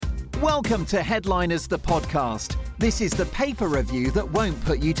Welcome to Headliners, the podcast. This is the paper review that won't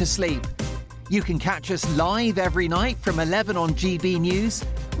put you to sleep. You can catch us live every night from 11 on GB News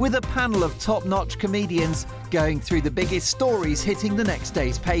with a panel of top-notch comedians going through the biggest stories hitting the next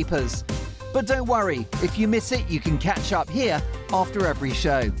day's papers. But don't worry, if you miss it, you can catch up here after every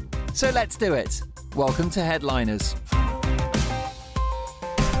show. So let's do it. Welcome to Headliners.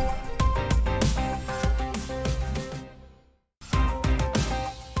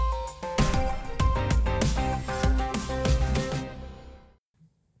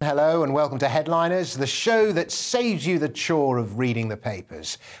 Hello and welcome to Headliners, the show that saves you the chore of reading the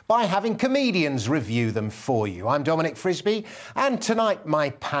papers by having comedians review them for you. I'm Dominic Frisby, and tonight my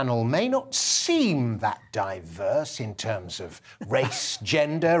panel may not seem that diverse in terms of race,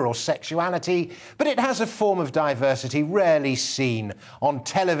 gender or sexuality, but it has a form of diversity rarely seen on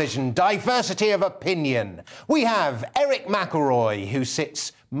television, diversity of opinion. We have Eric McElroy, who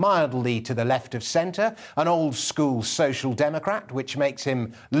sits mildly to the left of centre, an old-school social democrat, which makes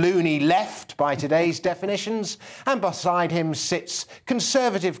him loony left by today's definitions, and beside him sits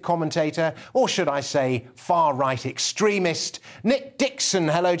conservative commentator, or should I say far-right extremist, Nick Dixon.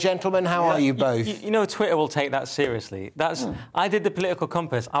 Hello, gentlemen, how are you both? You know, Twitter will take that seriously. I did the political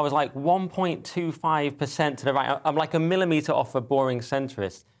compass. I was like 1.25% to the right. I'm like a millimetre off a boring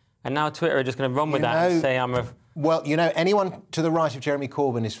centrist. And now Twitter are just going to run with that and say I'm a... Well, you know, anyone to the right of Jeremy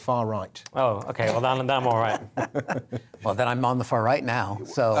Corbyn is far right. Oh, OK, well, then I'm all right. Well, then I'm on the far right now,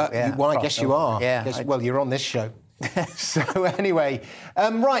 so... Well, I guess you are. Yeah. Well, you're on this show. So anyway,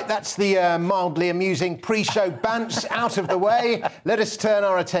 right, that's the mildly amusing pre-show bants out of the way. Let us turn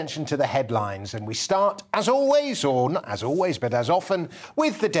our attention to the headlines, and we start, as always, or not as always, but as often,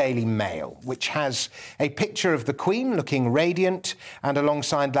 with the Daily Mail, which has a picture of the Queen looking radiant, and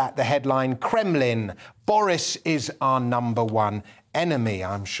alongside that the headline, Kremlin, Boris is our number one enemy.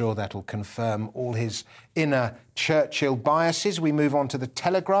 I'm sure that'll confirm all his inner Churchill biases. We move on to the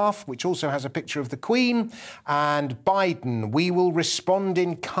Telegraph, which also has a picture of the Queen, and Biden, we will respond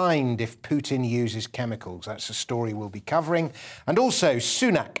in kind if Putin uses chemicals. That's a story we'll be covering. And also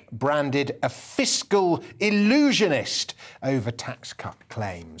Sunak branded a fiscal illusionist over tax cut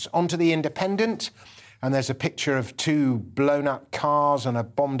claims. On to the Independent. And there's a picture of two blown-up cars and a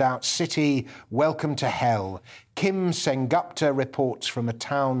bombed-out city. Welcome to hell. Kim Sengupta reports from a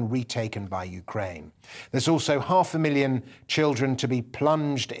town retaken by Ukraine. There's also 500,000 children to be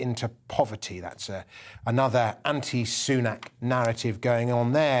plunged into poverty. That's another anti-Sunak narrative going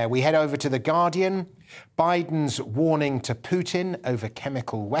on there. We head over to The Guardian. Biden's warning to Putin over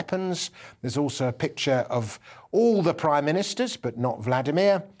chemical weapons. There's also a picture of all the prime ministers, but not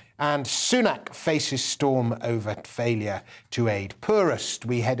Vladimir. And Sunak faces storm over failure to aid poorest.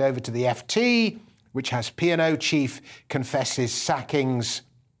 We head over to the FT, which has P&O chief confesses sackings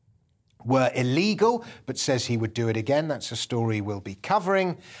were illegal, but says he would do it again. That's a story we'll be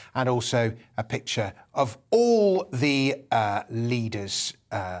covering. And also a picture of all the leaders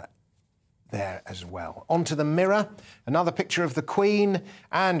there as well. Onto the Mirror, another picture of the Queen,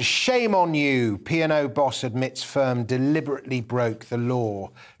 and shame on you. P&O boss admits firm deliberately broke the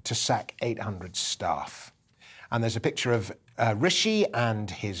law to sack 800 staff. And there's a picture of Rishi and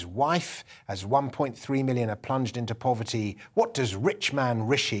his wife as 1.3 million are plunged into poverty. What does rich man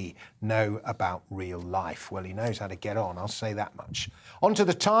Rishi know about real life? Well, he knows how to get on, I'll say that much. On to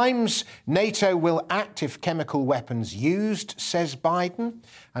the Times. NATO will act if chemical weapons used, says Biden.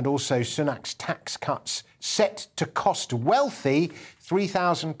 And also Sunak's tax cuts set to cost wealthy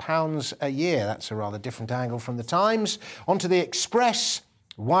 £3,000 a year. That's a rather different angle from the Times. On to the Express.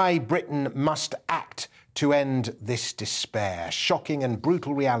 Why Britain must act to end this despair. Shocking and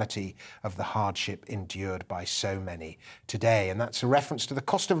brutal reality of the hardship endured by so many today. And that's a reference to the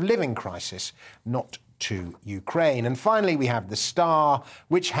cost of living crisis, not to Ukraine. And finally, we have The Star,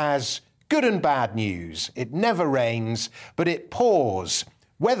 which has good and bad news. It never rains, but it pours.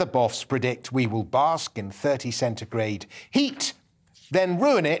 Weather buffs predict we will bask in 30 centigrade heat, then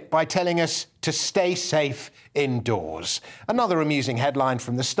ruin it by telling us to stay safe indoors. Another amusing headline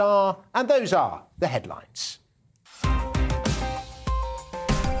from The Star, and those are the headlines.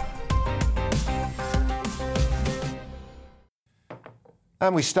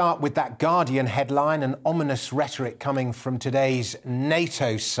 And we start with that Guardian headline, an ominous rhetoric coming from today's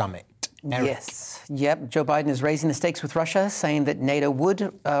NATO summit. Eric. Yes. Yep. Joe Biden is raising the stakes with Russia, saying that NATO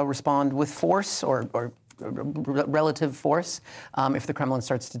would respond with force or relative force if the Kremlin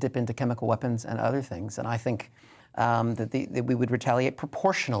starts to dip into chemical weapons and other things. And I think that we would retaliate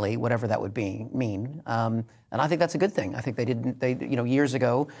proportionally, whatever that would mean. And I think that's a good thing. I think years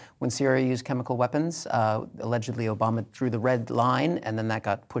ago, when Syria used chemical weapons, allegedly Obama drew the red line, and then that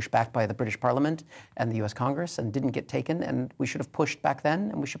got pushed back by the British Parliament and the U.S. Congress and didn't get taken. And we should have pushed back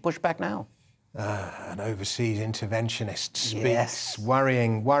then, and we should push back now. An overseas interventionist speaks. Yes.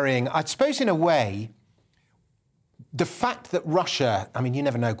 Worrying. I suppose in a way, the fact that Russia, I mean, you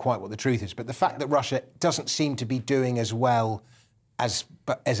never know quite what the truth is, but the fact that Russia doesn't seem to be doing as well as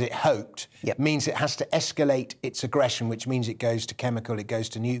it hoped means it has to escalate its aggression, which means it goes to chemical, it goes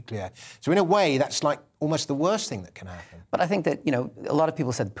to nuclear. So in a way, that's like almost the worst thing that can happen. But I think that, a lot of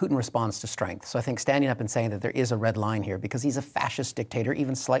people said Putin responds to strength. So I think standing up and saying that there is a red line here, because he's a fascist dictator,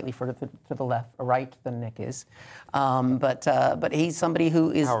 even slightly further to the left or right than Nick is. But he's somebody who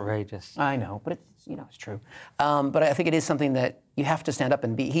is... outrageous. I know, but it's true. But I think it is something that you have to stand up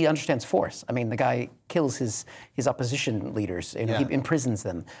and be. He understands force. I mean, the guy kills his opposition leaders. He imprisons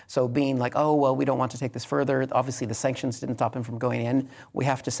them. So being like, oh, well, we don't want to take this further. Obviously, the sanctions didn't stop him from going in. We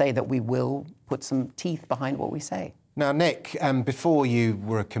have to say that we will put some teeth behind what we say. Now, Nick, before you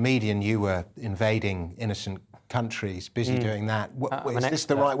were a comedian, you were invading innocent countries, busy doing that. Is this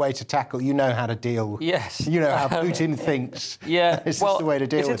the right way to tackle? You know how to deal. Yes. You know how Putin thinks. Yeah. Is this the way to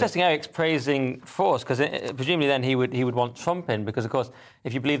deal with it? It's interesting Eric's praising force, because presumably then he would want Trump in, because, of course,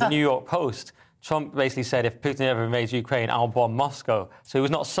 if you believe the New York Post, Trump basically said, if Putin ever invades Ukraine, I'll bomb Moscow. So he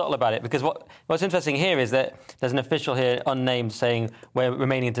was not subtle about it, because what's interesting here is that there's an official here, unnamed, saying we're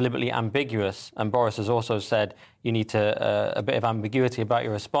remaining deliberately ambiguous, and Boris has also said you need a bit of ambiguity about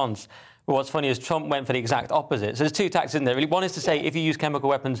your response. But what's funny is Trump went for the exact opposite. So there's two tactics in there. Really, one is to say, if you use chemical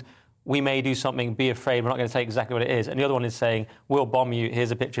weapons, we may do something, be afraid, we're not going to tell you exactly what it is. And the other one is saying, we'll bomb you,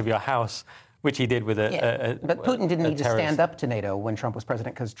 here's a picture of your house, which he did with But Putin didn't need to stand up to NATO when Trump was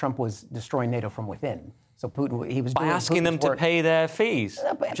president, because Trump was destroying NATO from within. So he was by asking them to pay their fees.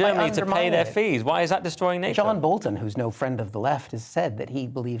 Germany to pay their fees. Why is that destroying NATO? John Bolton, who's no friend of the left, has said that he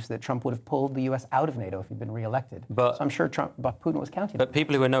believes that Trump would have pulled the U.S. out of NATO if he'd been re-elected. So I'm sure Putin was counting. But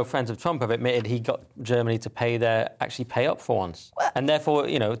people who are no friends of Trump have admitted he got Germany to actually pay up for once, and therefore,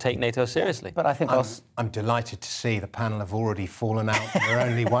 take NATO seriously. But I think I'm delighted to see the panel have already fallen out. They're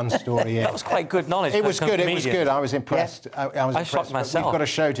only one story in. That was quite good knowledge. It was good. It was good. I was impressed. Yeah. I was impressed. Shocked myself. We've got a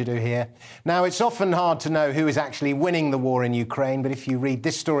show to do here. Now, it's often hard to know who is actually winning the war in Ukraine, but if you read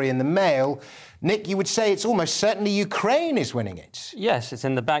this story in the Mail, Nick, you would say it's almost certainly Ukraine is winning it. Yes, it's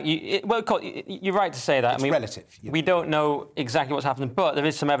in the back. You're right to say that. It's relative. We don't know exactly what's happening, but there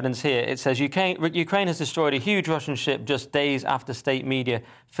is some evidence here. It says Ukraine has destroyed a huge Russian ship just days after state media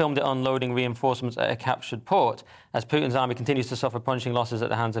filmed it unloading reinforcements at a captured port, as Putin's army continues to suffer punishing losses at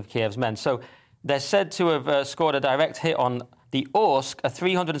the hands of Kiev's men. So they're said to have scored a direct hit on the Orsk, a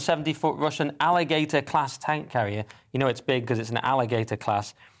 370-foot Russian Alligator-class tank carrier. You know it's big because it's an Alligator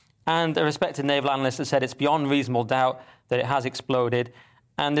class. And a respected naval analyst has said it's beyond reasonable doubt that it has exploded.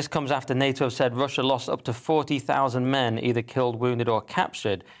 And this comes after NATO have said Russia lost up to 40,000 men, either killed, wounded or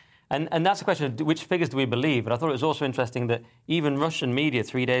captured. And that's a question of which figures do we believe? But I thought it was also interesting that even Russian media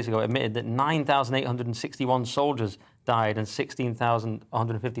 3 days ago admitted that 9,861 soldiers died and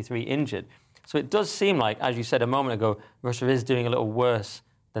 16,153 injured. So it does seem like, as you said a moment ago, Russia is doing a little worse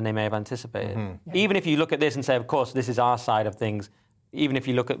than they may have anticipated. Mm-hmm. Yeah. Even if you look at this and say, of course, this is our side of things, even if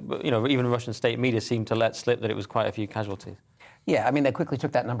you look at, even Russian state media seemed to let slip that it was quite a few casualties. Yeah, I mean, they quickly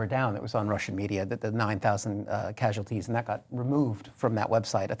took that number down that was on Russian media, that the 9,000 casualties, and that got removed from that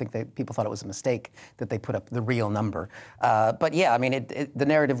website. I think people thought it was a mistake that they put up the real number. But yeah, I mean, the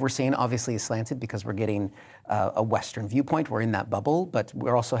narrative we're seeing obviously is slanted because we're getting a Western viewpoint. We're in that bubble, but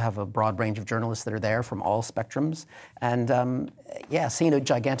we also have a broad range of journalists that are there from all spectrums. And seeing a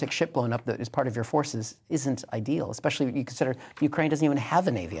gigantic ship blown up that is part of your forces isn't ideal, especially when you consider Ukraine doesn't even have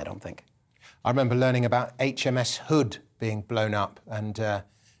a navy, I don't think. I remember learning about HMS Hood being blown up, and I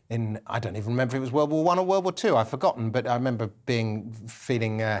don't even remember if it was World War I or World War II. I've forgotten, but I remember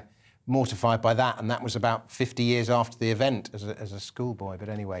feeling mortified by that, and that was about 50 years after the event as a schoolboy. But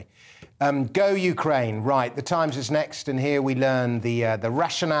anyway, go Ukraine. Right, the Times is next, and here we learn the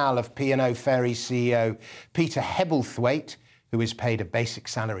rationale of P&O Ferries CEO Peter Hebblethwaite, who is paid a basic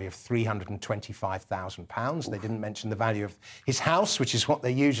salary of £325,000. They didn't mention the value of his house, which is what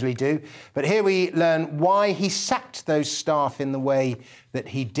they usually do. But here we learn why he sacked those staff in the way that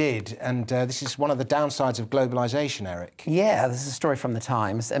he did. And this is one of the downsides of globalization, Eric. Yeah, this is a story from the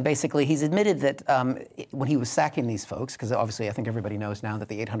Times. And basically, he's admitted that when he was sacking these folks, because obviously I think everybody knows now that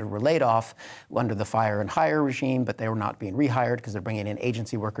the 800 were laid off under the fire and hire regime, but they were not being rehired because they're bringing in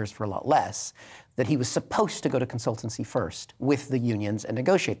agency workers for a lot less, that he was supposed to go to consultancy first with the unions and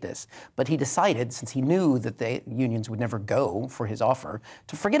negotiate this. But he decided, since he knew that the unions would never go for his offer,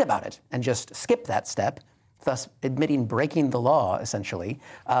 to forget about it and just skip that step, thus admitting breaking the law, essentially.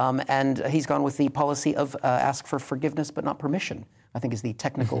 And he's gone with the policy of ask for forgiveness but not permission, I think is the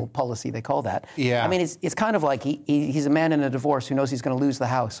technical policy they call that. Yeah. I mean, it's kind of like he's a man in a divorce who knows he's going to lose the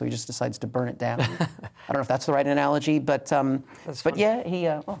house, so he just decides to burn it down. I don't know if that's the right analogy, but yeah, he.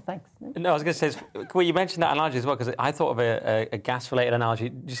 Well, thanks. No, I was going to say, well, you mentioned that analogy as well, because I thought of a gas-related analogy.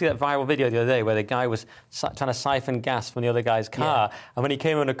 Did you see that viral video the other day where the guy was trying to siphon gas from the other guy's car, and when he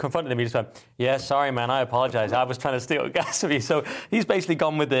came in and confronted him, he just went, "Yeah, sorry, man, I apologise. I was trying to steal gas from you." So he's basically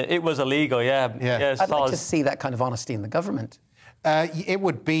gone with it was illegal, yeah. I'd like to see that kind of honesty in the government. It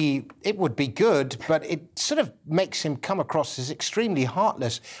would be good, but it sort of makes him come across as extremely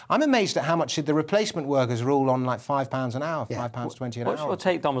heartless. I'm amazed at how much the replacement workers are all on like £5 an hour, £5.20 an hour. What's your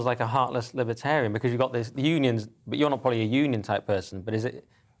take, Dom, as like a heartless libertarian? Because you've got the unions, but you're not probably a union type person. But is it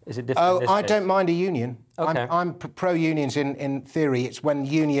different? Oh, I don't mind a union. Okay. I'm pro-unions in theory. It's when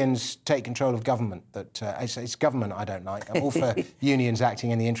unions take control of government that it's government I don't like. I'm all for unions acting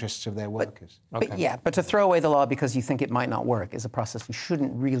in the interests of their workers. But to throw away the law because you think it might not work is a process you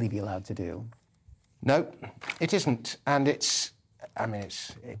shouldn't really be allowed to do. No, it isn't, and it's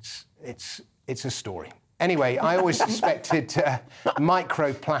a story. Anyway, I always suspected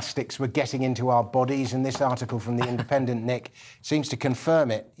microplastics were getting into our bodies, and this article from The Independent, Nick, seems to confirm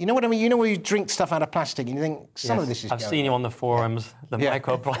it. You know what I mean? You know when you drink stuff out of plastic and you think some of this is I've seen you on the forums, the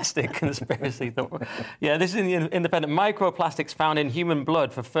microplastic conspiracy thought. Yeah, this is in The Independent. Microplastics found in human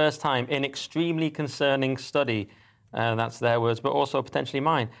blood for first time in extremely concerning study. That's their words, but also potentially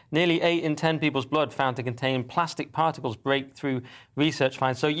mine. Nearly 8 in 10 people's blood found to contain plastic particles. Breakthrough research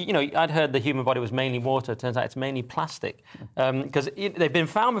finds. So, I'd heard the human body was mainly water. It turns out it's mainly plastic. Because they've been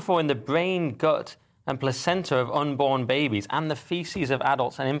found before in the brain, gut, and placenta of unborn babies and the feces of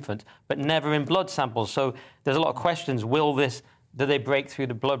adults and infants, but never in blood samples. So there's a lot of questions. Do they break through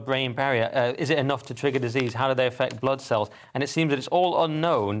the blood-brain barrier? Is it enough to trigger disease? How do they affect blood cells? And it seems that it's all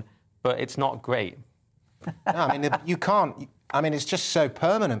unknown, but it's not great. No, I mean, you can't... I mean, it's just so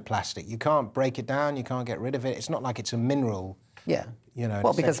permanent plastic. You can't break it down. You can't get rid of it. It's not like it's a mineral. Yeah.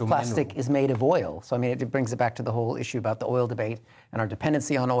 Well, because plastic is made of oil. So, I mean, it brings it back to the whole issue about the oil debate and our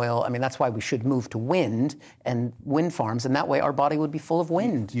dependency on oil. I mean, that's why we should move to wind and wind farms, and that way our body would be full of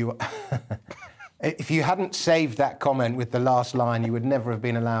wind. If you hadn't saved that comment with the last line, you would never have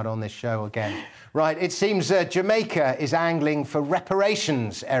been allowed on this show again. Right, it seems Jamaica is angling for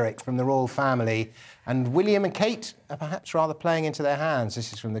reparations, Eric, from the royal family. And William and Kate are perhaps rather playing into their hands.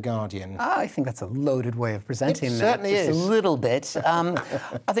 This is from The Guardian. I think that's a loaded way of presenting that. It certainly is. Just a little bit.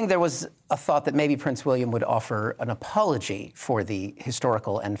 I think there was a thought that maybe Prince William would offer an apology for the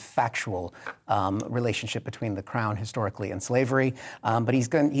historical and factual relationship between the Crown historically and slavery. But he's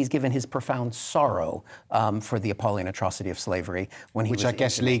given his profound sorrow for the appalling atrocity of slavery. Which I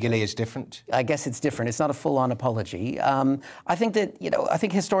guess legally is different. I guess it's different. It's not a full-on apology. I think that, I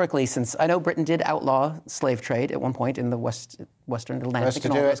think historically, since I know Britain did outlaw slave trade at one point in the Western Atlantic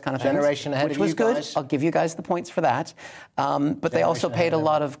and all those kind of things. Generation ahead which of was you good. guys. I'll give you guys the points for that. But they also paid a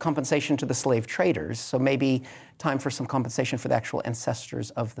lot of compensation to the slave traders, so maybe time for some compensation for the actual ancestors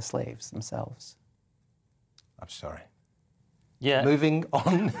of the slaves themselves. I'm sorry. Yeah. Moving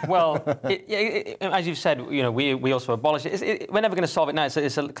on. Well, as you've said, we also abolish it. We're never going to solve it now.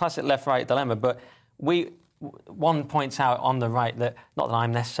 It's a classic left-right dilemma, but one points out on the right that, not that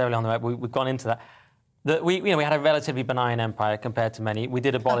I'm necessarily on the right, we've gone into that we had a relatively benign empire compared to many. We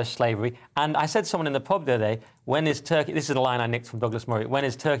did abolish slavery. And I said to someone in the pub the other day, when is Turkey, this is a line I nicked from Douglas Murray, when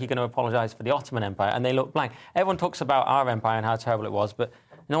is Turkey going to apologise for the Ottoman Empire? And they look blank. Everyone talks about our empire and how terrible it was, but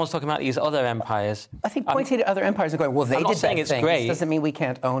no one's talking about these other empires. I think pointing to other empires and going, well, they did saying bad it's things. great. Doesn't mean we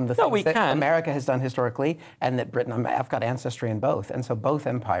can't own the things that America has done historically, and that Britain, I've got ancestry in both, and so both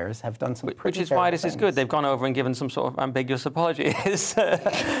empires have done some pretty Which is why this things. is good. They've gone over and given some sort of ambiguous apology.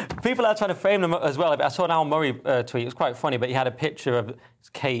 People are trying to frame them as well. I saw an Al Murray tweet. It was quite funny, but he had a picture of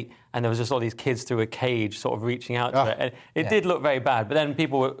Kate, and there was just all these kids through a cage sort of reaching out to her. And it did look very bad, but then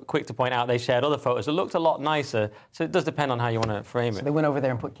people were quick to point out they shared other photos that looked a lot nicer. So it does depend on how you want to frame it. So they went over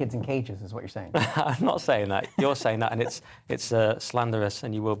there and put kids in cages, is what you're saying? I'm not saying that. You're saying that, and it's slanderous,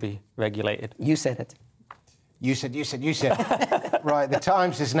 and you will be regulated. You said it. You said. Right, the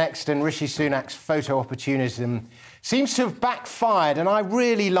Times is next, and Rishi Sunak's photo opportunism seems to have backfired, and I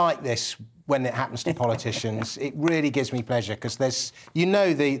really like this when it happens to politicians. It really gives me pleasure, because there's,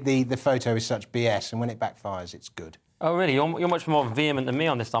 the photo is such BS, and when it backfires, it's good. Oh, really? You're much more vehement than me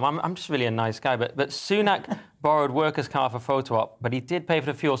on this time. I'm just really a nice guy. But Sunak borrowed workers' car for photo op, but he did pay for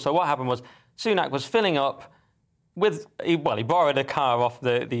the fuel. So what happened was Sunak was filling up he borrowed a car off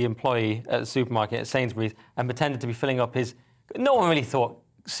the employee at the supermarket at Sainsbury's and pretended to be filling up his... No one really thought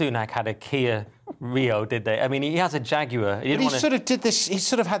Sunak had a Kia Rio, did they? I mean, he has a Jaguar. He sort of did this. He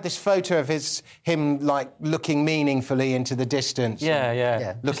sort of had this photo of him like looking meaningfully into the distance.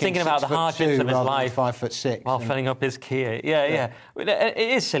 Yeah. Just thinking about the hardships of his life. 5'6", while filling up his Kia. Yeah. It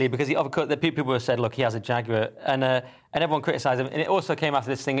is silly because the people have said, look, he has a Jaguar, and everyone criticised him. And it also came after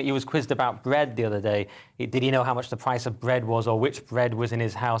this thing that he was quizzed about bread the other day. Did he know how much the price of bread was, or which bread was in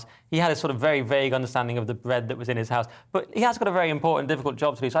his house? He had a sort of very vague understanding of the bread that was in his house. But he has got a very important, difficult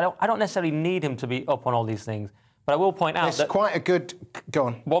job to do. So I don't necessarily need him to be up on all these things. But I will point out that... quite a good... Go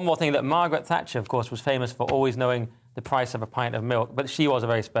on. One more thing, that Margaret Thatcher, of course, was famous for always knowing the price of a pint of milk. But she was a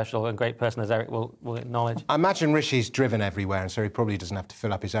very special and great person, as Eric will acknowledge. I imagine Rishi's driven everywhere, and so he probably doesn't have to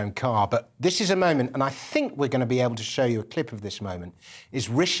fill up his own car. But this is a moment, and I think we're going to be able to show you a clip of this moment, is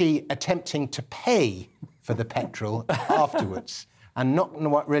Rishi attempting to pay for the petrol afterwards and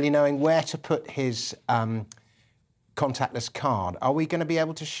not really knowing where to put his contactless card. Are we going to be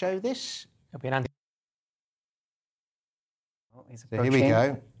able to show this? It'll be an So here we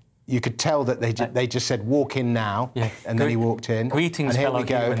go. You could tell that they just said, walk in now, and then he walked in. Greetings, and here we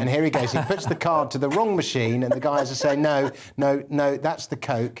go, and here he goes. He puts the card to the wrong machine, and the guys are saying, no, that's the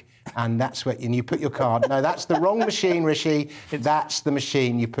Coke, and that's what... And you put your card... No, that's the wrong machine, Rishi. That's the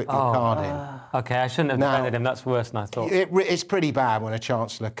machine you put your card in. OK, I shouldn't have defended him. That's worse than I thought. It's pretty bad when a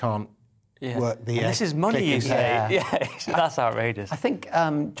Chancellor can't work the... this is money, you say. Yeah, that's outrageous. I think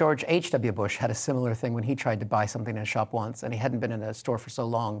George H.W. Bush had a similar thing when he tried to buy something in a shop once, and he hadn't been in a store for so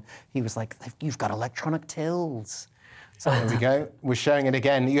long. He was like, you've got electronic tills. So there we go. We're showing it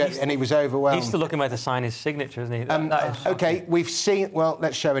again. And he was overwhelmed. He's still looking where to sign his signature, isn't he? OK, we've seen... Well,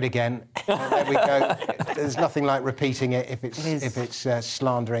 let's show it again. There we go. There's nothing like repeating it if it's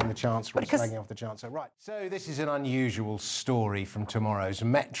slandering the Chancellor or slagging off the Chancellor. Right. So this is an unusual story from tomorrow's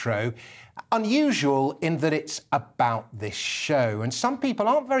Metro. Unusual in that it's about this show. And some people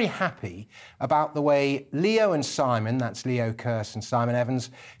aren't very happy about the way Leo and Simon, that's Leo Kearse and Simon Evans,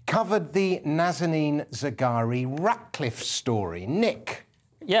 covered the Nazanin Zaghari-Ratcliffe story. Nick?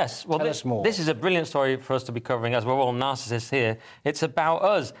 Yes, well, Tell us more. This is a brilliant story for us to be covering, as we're all narcissists here. It's about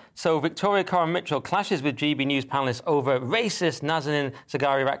us. So Victoria Coren-Mitchell clashes with GB News panellists over racist Nazanin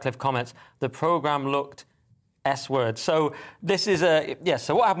Zaghari-Ratcliffe comments. The programme looked S-word. So this is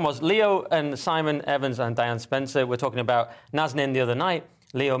so what happened was Leo and Simon Evans and Diane Spencer were talking about Nazanin the other night.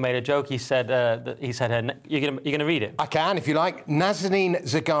 Leo made a joke. He said, you're going to read it? I can, if you like. Nazanin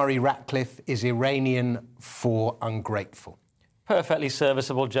Zaghari-Ratcliffe is Iranian for ungrateful. Perfectly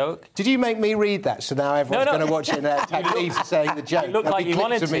serviceable joke. Did you make me read that? So now everyone's going to watch it and attack me for saying the joke. You look like you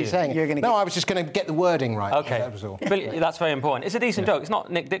wanted to. Me saying it. No, I was just going to get the wording right. OK. That was all. But that's very important. It's a decent joke. It's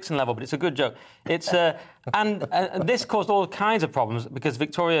not Nick Dixon level, but it's a good joke. It's and this caused all kinds of problems because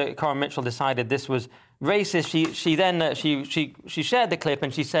Victoria Coren-Mitchell decided this was racist. She then shared the clip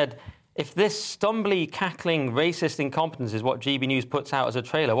and she said, if this stumbly, cackling, racist incompetence is what GB News puts out as a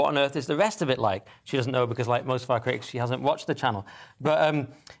trailer, what on earth is the rest of it like? She doesn't know because, like most of our critics, she hasn't watched the channel. But,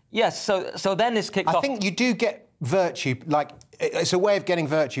 yes, so then this kicked off... I think you do get virtue, like, it's a way of getting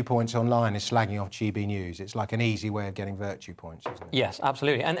virtue points online is slagging off GB News. It's like an easy way of getting virtue points, isn't it? Yes,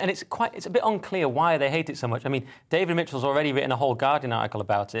 absolutely. And it's a bit unclear why they hate it so much. I mean, David Mitchell's already written a whole Guardian article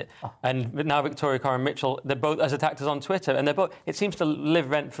about it. And now Victoria Coren-Mitchell, they're both as attacked us on Twitter. And it seems to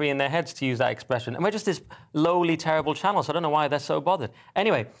live rent-free in their heads, to use that expression. And we're just this lowly, terrible channel, so I don't know why they're so bothered.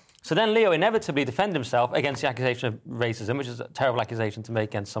 Anyway, so then Leo inevitably defended himself against the accusation of racism, which is a terrible accusation to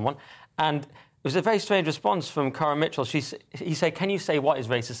make against someone. And it was a very strange response from Coren-Mitchell. He said, can you say what is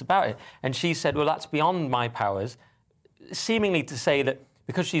racist about it? And she said, well, that's beyond my powers, seemingly to say that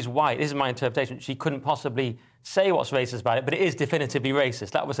because she's white, this is my interpretation, she couldn't possibly say what's racist about it, but it is definitively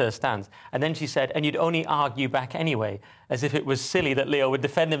racist. That was her stance. And then she said, and you'd only argue back anyway, as if it was silly that Leo would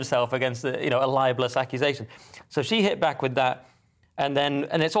defend himself against a libelous accusation. So she hit back with that, and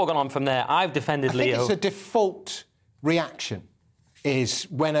it's all gone on from there. I've defended Leo. I think it's a default reaction is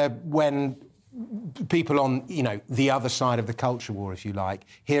when people on, the other side of the culture war, if you like,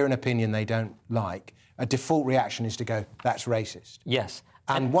 hear an opinion they don't like, a default reaction is to go, that's racist. Yes.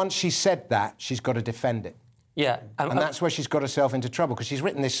 And once she's said that, she's got to defend it. Yeah. And that's where she's got herself into trouble, because she's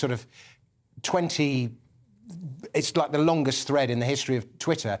written this sort of 20 it's like the longest thread in the history of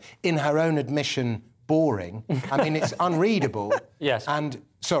Twitter, in her own admission, boring. I mean, it's unreadable. Yes. And,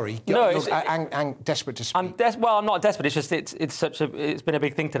 sorry, No, I'm desperate to speak. I'm not desperate. It's just it's been a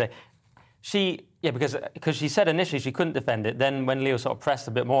big thing today. Because she said initially she couldn't defend it. Then when Leo sort of pressed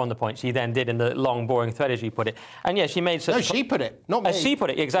a bit more on the point, she then did in the long, boring thread, as you put it. And yeah, she made such... No, she put it, not me. She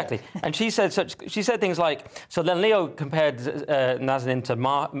put it, exactly. Yeah. And she said things like... So then Leo compared Nazanin to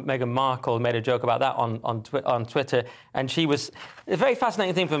Meghan Markle, made a joke about that on Twitter. And she was... A very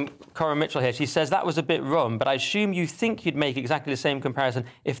fascinating thing from Cora Mitchell here. She says, that was a bit rum, but I assume you think you'd make exactly the same comparison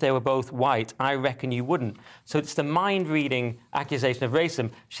if they were both white. I reckon you wouldn't. So it's the mind-reading accusation of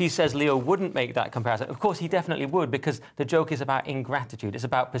racism. She says Leo wouldn't make that comparison. Of course, he definitely would, because the joke is about ingratitude. It's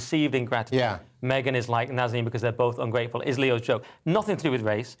about perceived ingratitude. Yeah. Meghan is like Nazanin because they're both ungrateful, is Leo's joke. Nothing to do with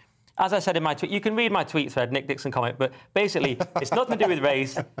race. As I said in my tweet, you can read my tweet thread, Nick Dixon comment, but basically, it's nothing to do with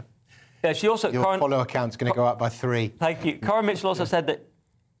race. She also... Your follow account's going to go up by 3. Thank you. Cora Mitchell also said that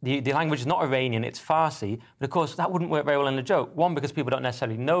the language is not Iranian, it's Farsi. But, of course, that wouldn't work very well in a joke. One, because people don't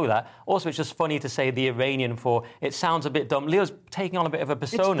necessarily know that. Also, it's just funny to say the Iranian for... It sounds a bit dumb. Leo's taking on a bit of a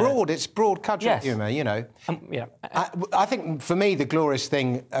persona. It's broad cudgel humour, you know. Yeah. I think, for me, the glorious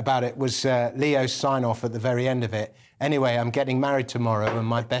thing about it was Leo's sign-off at the very end of it. Anyway, I'm getting married tomorrow and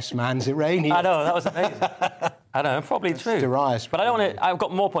my best man's Iranian. I know, that was amazing. I know, probably true. Darius. But I don't want to... I've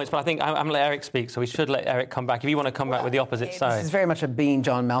got more points, but I think I'm going to let Eric speak, so we should let Eric come back. If you want to come back with the opposite side. This is very much a Being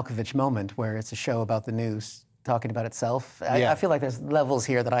John Malkovich moment, where it's a show about the news talking about itself. I feel like there's levels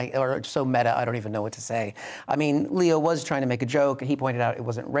here that are so meta, I don't even know what to say. I mean, Leo was trying to make a joke, and he pointed out it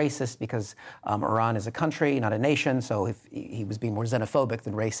wasn't racist because Iran is a country, not a nation, so if he was being more xenophobic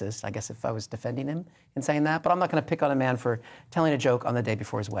than racist, I guess if I was defending him in saying that. But I'm not going to pick on a man for telling a joke on the day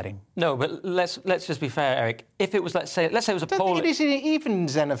before his wedding. No, but let's just be fair, Eric. If it was, let's say it was a Polish... I don't think it is even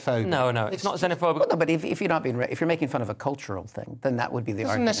xenophobic. No, it's not xenophobic. Well, no, but if you're not being... If you're making fun of a cultural thing, then that would be the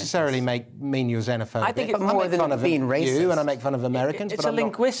argument. Doesn't necessarily mean you're xenophobic. I think it's more than fun of being racist. You, and I make fun of Americans, it's but a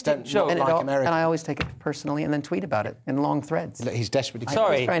linguistic joke. And I always take it personally and then tweet about it in long threads. Look, he's desperately...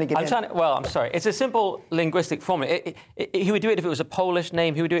 Sorry, I'm sorry. It's a simple linguistic formula. He would do it if it was a Polish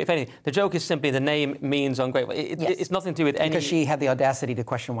name. He would do it if anything. The joke is simply the name means ungrateful. It's nothing to do with any... Because she had the audacity to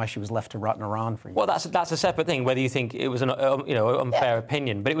question why she was left to rot in Iran for years. Well, that's a separate thing, whether you think it was an unfair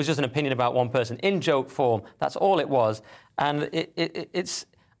opinion. But it was just an opinion about one person in joke form. That's all it was. And it's...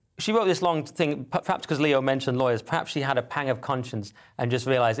 She wrote this long thing, perhaps because Leo mentioned lawyers. Perhaps she had a pang of conscience and just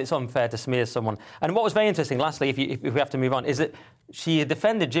realised it's unfair to smear someone. And what was very interesting, lastly, if we have to move on, is that she had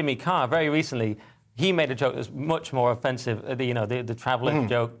defended Jimmy Carr very recently. He made a joke that was much more offensive, the traveller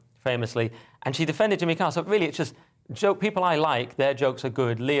joke, famously. And she defended Jimmy Carr. So really, it's just joke. People I like, their jokes are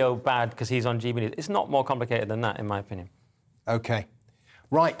good. Leo, bad because he's on GB News. It's not more complicated than that, in my opinion. OK.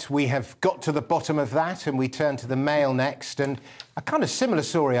 Right, we have got to the bottom of that, and we turn to the Mail next. And a kind of similar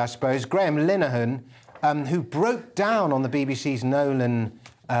story, I suppose. Graham Linehan, who broke down on the BBC's Nolan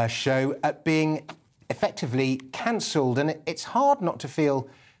show at being effectively cancelled. And it's hard not to feel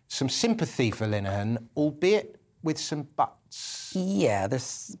some sympathy for Linehan, albeit with some buts. Yeah,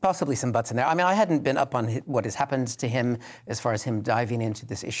 there's possibly some buts in there. I mean, I hadn't been up on what has happened to him as far as him diving into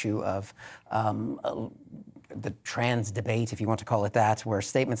this issue of... the trans debate, if you want to call it that, where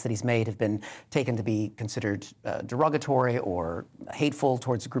statements that he's made have been taken to be considered derogatory or hateful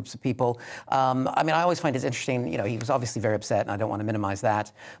towards groups of people. I mean, I always find it interesting, he was obviously very upset, and I don't want to minimize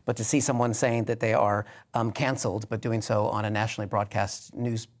that, but to see someone saying that they are cancelled, but doing so on a nationally broadcast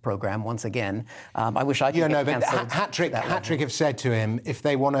news program, once again, I wish I could get cancelled. Hattrick have said to him, if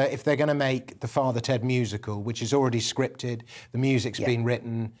they're going to make the Father Ted musical, which is already scripted, the music's been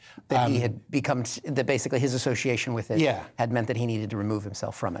written... That he had become, that basically his association with it had meant that he needed to remove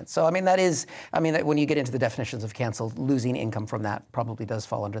himself from it. So, when you get into the definitions of cancelled, losing income from that probably does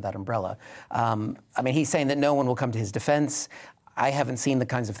fall under that umbrella. He's saying that no one will come to his defense. I haven't seen the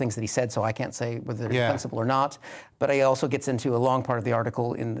kinds of things that he said, so I can't say whether they're defensible or not. But he also gets into a long part of the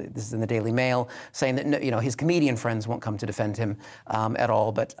article, this is in the Daily Mail, saying that his comedian friends won't come to defend him at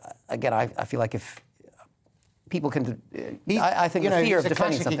all. But again, I feel like if... people can... I think the fear of defending something...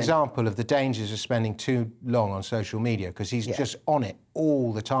 He's a classic example of the dangers of spending too long on social media, because he's just on it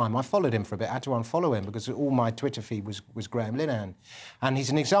all the time. I followed him for a bit. I had to unfollow him because all my Twitter feed was Graham Linehan. And he's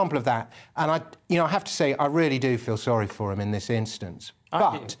an example of that. And I have to say, I really do feel sorry for him in this instance.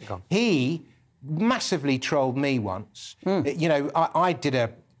 But he massively trolled me once. I did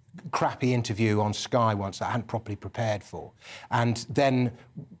a crappy interview on Sky once that I hadn't properly prepared for. And then...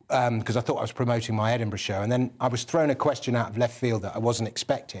 because I thought I was promoting my Edinburgh show, and then I was thrown a question out of left field that I wasn't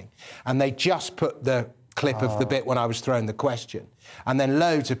expecting, and they just put the clip of the bit when I was throwing the question. And then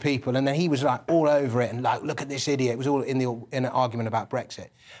loads of people, and then he was like all over it and like, look at this idiot. It was all in an argument about Brexit.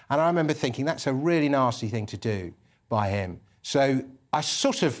 And I remember thinking that's a really nasty thing to do by him. So I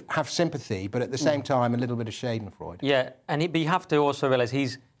sort of have sympathy, but at the same time, a little bit of Schadenfreude. Yeah, but you have to also realise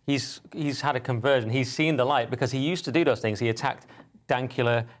he's had a conversion. He's seen the light because he used to do those things. He attacked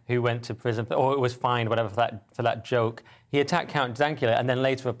Dankula, who went to prison, or was fined, whatever, for that joke. He attacked Count Dankula and then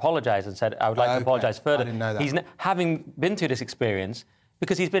later apologised and said, I would like to apologise further. I didn't know that. He's having been through this experience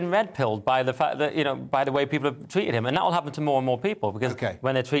because he's been red-pilled by the fact that, by the way people have treated him. And that will happen to more and more people because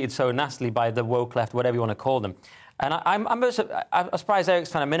when they're treated so nastily by the woke left, whatever you want to call them. And I'm surprised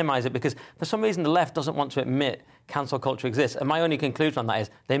Eric's trying to minimise it because for some reason the left doesn't want to admit cancel culture exists. And my only conclusion on that is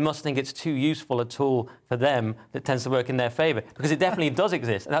they must think it's too useful a tool for them that tends to work in their favour because it definitely does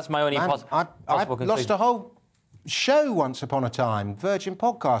exist. And that's my only possible conclusion. Lost a whole show once upon a time, Virgin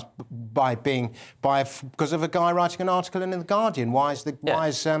Podcast, because of a guy writing an article in The Guardian. Why is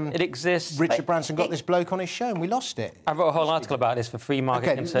it exists. Richard Branson got this bloke on his show and we lost it? I wrote a whole article about this for Free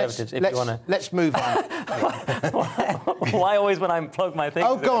Market Conservatives, if you want to... Let's move on. Why always when I plug my thing?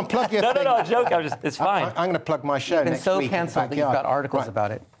 Oh, go on, plug your thing. No, a joke. It's fine. I'm going to plug my show next week. You've been so cancelled that you've got articles about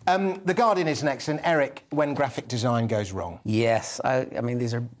it. The Guardian is next, and Eric, when graphic design goes wrong. Yes,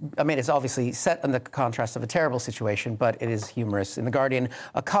 it's obviously set in the contrast of a terrible situation, but it is humorous. In The Guardian,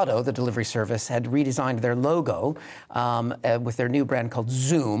 Ocado, the delivery service, had redesigned their logo with their new brand called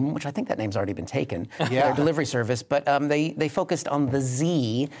Zoom, which I think that name's already been taken, their delivery service, but they focused on the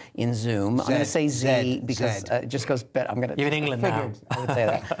Z in Zoom. I'm going to say Z because it just goes better. You're in England now. I would say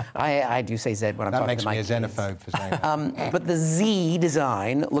that. I do say Z when I'm talking to my kids. That makes me a xenophobe for saying that. But the Z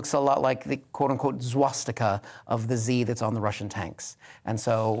design looks a lot like the quote-unquote swastika of the Z that's on the Russian tanks. And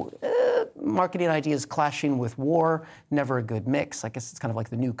so marketing ideas clashing with war, never a good mix. I guess it's kind of like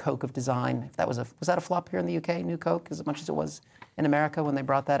the new Coke of design. Was that a flop here in the UK, new Coke, as much as it was in America when they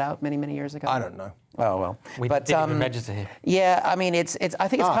brought that out many, many years ago? I don't know. Oh, well. We didn't even register here. Yeah, I mean, I think it's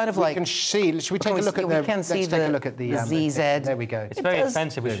kind of like... Should we take a look at the ZZ. There we go. It's very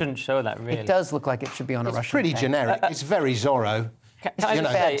offensive. We shouldn't show that, really. It does look like it should be on a Russian pretty tank. generic. It's very Zorro.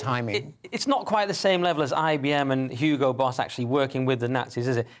 Bad timing. It's not quite the same level as IBM and Hugo Boss actually working with the Nazis,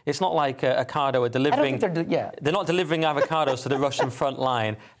 is it? It's not like Ocado are delivering... I don't think they're not delivering avocados to the Russian front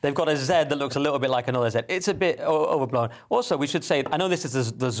line. They've got a Z that looks a little bit like another Z. It's a bit overblown. Also, we should say, I know this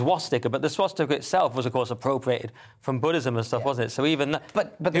is the swastika, but the swastika itself was, of course, appropriated from Buddhism and stuff, wasn't it? So even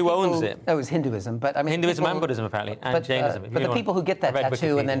but who owns it? It was Hinduism, but I mean... Hinduism and Buddhism, apparently, and Jainism. But the people who get that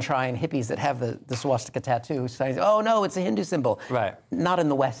tattoo and then try and hippies that have the swastika tattoo say, oh, no, it's a Hindu symbol. Right. Not in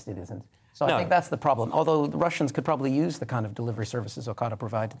the West, it isn't. So I think that's the problem. Although the Russians could probably use the kind of delivery services Ocado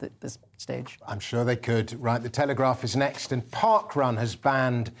provided at this stage. I'm sure they could. Right, the Telegraph is next, and Parkrun has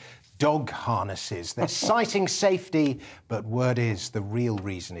banned dog harnesses. They're citing safety, but word is the real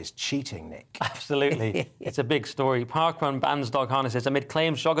reason is cheating, Nick. Absolutely. It's a big story. Parkrun bans dog harnesses amid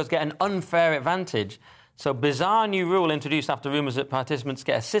claims joggers get an unfair advantage. So, bizarre new rule introduced after rumours that participants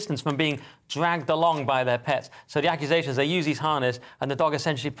get assistance from being dragged along by their pets. So the accusations, they use these harness and the dog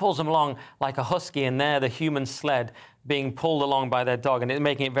essentially pulls them along like a husky, and they're the human sled being pulled along by their dog, and it's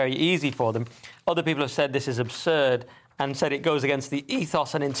making it very easy for them. Other people have said this is absurd and said it goes against the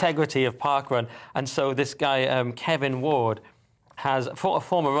ethos and integrity of Parkrun. And so this guy, Kevin Ward, a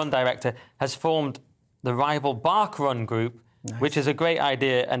former run director, has formed the rival Barkrun group. Nice. Which is a great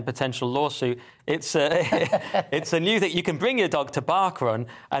idea and potential lawsuit. It's a new thing. You can bring your dog to Barkrun,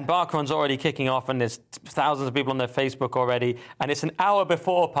 and Barkrun's already kicking off, and there's thousands of people on their Facebook already, and it's an hour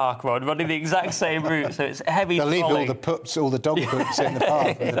before Parkrun, running the exact same route, so it's heavy. They'll leave all the dog poops in the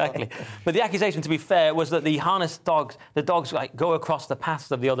park. Exactly. But the accusation, to be fair, was that the harnessed dogs, like go across the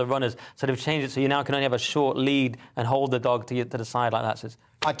paths of the other runners, so they've changed it so you now can only have a short lead and hold the dog to the side like that. So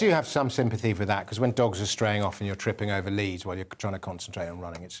I do have some sympathy for that, because when dogs are straying off and you're tripping over leads while you're trying to concentrate on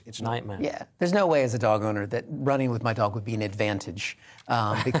running, it's a nightmare. Yeah, there's no way as a dog owner that running with my dog would be an advantage,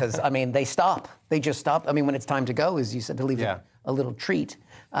 because, I mean, they stop. They just stop. I mean, when it's time to go, as you said, to leave a little treat,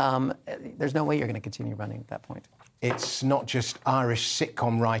 there's no way you're going to continue running at that point. It's not just Irish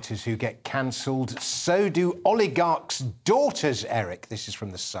sitcom writers who get cancelled, so do oligarchs' daughters, Eric. This is from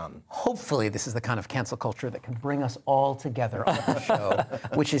The Sun. Hopefully this is the kind of cancel culture that can bring us all together on the show,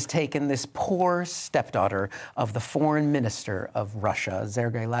 which has taken this poor stepdaughter of the foreign minister of Russia,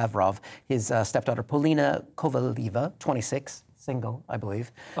 Sergei Lavrov, his stepdaughter Polina Kovalyeva, 26, single, I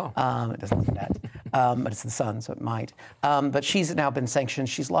believe. Oh. It doesn't look that. But it's the sun, so it might. But she's now been sanctioned.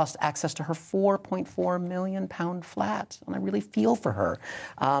 She's lost access to her £4.4 million flat, and I really feel for her.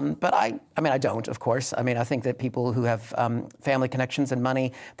 But I don't, of course. I mean, I think that people who have family connections and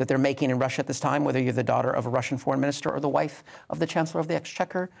money that they're making in Russia at this time, whether you're the daughter of a Russian foreign minister or the wife of the Chancellor of the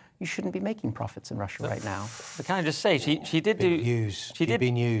Exchequer, you shouldn't be making profits in Russia right now. But can I just say, she did do... News. She did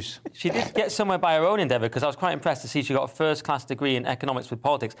news. She did get somewhere by her own endeavour, because I was quite impressed to see she got a first-class degree in economics with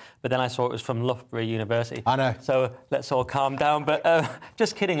politics, but then I saw it was from Loughborough University. I know. So let's all calm down. But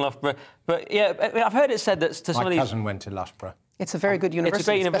just kidding, Loughborough. But yeah, I've heard it said that to some of these... My cousin went to Loughborough. It's a very good university. It's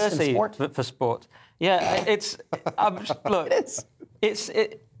a great university best in sport. for sport. Yeah, it's... look, it is.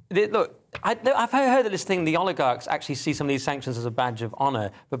 Look, I've heard that this thing, the oligarchs actually see some of these sanctions as a badge of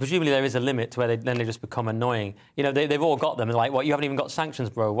honour, but presumably there is a limit to where then they just become annoying. You know, they've all got them. They're like, what, you haven't even got sanctions,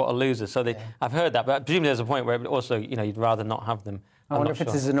 bro? What a loser. So I've heard that, but presumably there's a point where also, you know, you'd rather not have them. I wonder if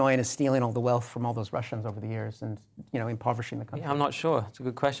it's as annoying as stealing all the wealth from all those Russians over the years and, you know, impoverishing the country. Yeah, I'm not sure. It's a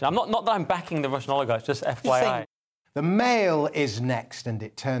good question. I'm not that I'm backing the Russian oligarchs, just FYI. The Mail is next, and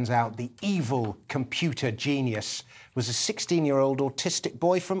it turns out the evil computer genius was a 16-year-old autistic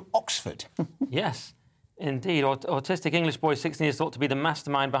boy from Oxford. Yes, indeed. Autistic English boy, 16 years, thought to be the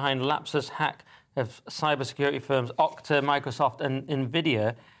mastermind behind Lapsus hack of cybersecurity firms Okta, Microsoft and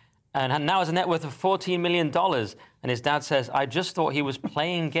NVIDIA, and now has a net worth of $14 million. And his dad says, I just thought he was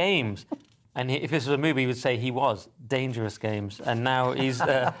playing games. And if this was a movie, he would say he was. Dangerous games. And now he's...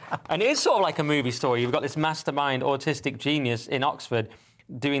 and it is sort of like a movie story. You've got this mastermind autistic genius in Oxford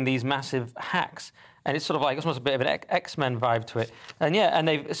doing these massive hacks. And it's sort of like, it's almost a bit of an X-Men vibe to it. And yeah, and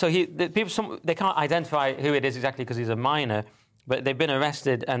they can't identify who it is exactly because he's a minor, but they've been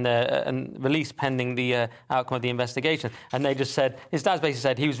arrested and released pending the outcome of the investigation. And they just said, his dad basically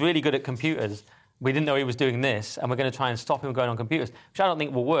said he was really good at computers. We didn't know he was doing this, and we're going to try and stop him going on computers, which I don't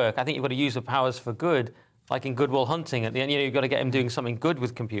think will work. I think you've got to use the powers for good, like in Good Will Hunting. At the end, you've got to get him doing something good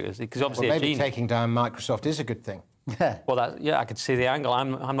with computers, because obviously maybe taking down Microsoft is a good thing. Well, I could see the angle. I'm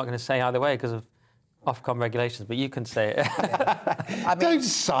not going to say either way because of Ofcom regulations, but you can say it. Don't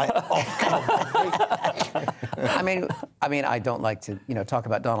cite Ofcom. I mean, I don't like to, talk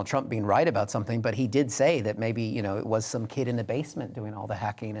about Donald Trump being right about something, but he did say that maybe, it was some kid in the basement doing all the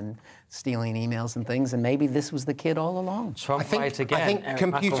hacking and stealing emails and things, and maybe this was the kid all along. Trump right again. I think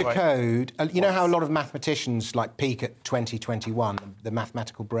computer code, you know how a lot of mathematicians peak at 2021, the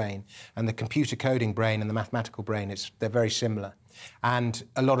mathematical brain, and the computer coding brain and the mathematical brain, they're very similar. And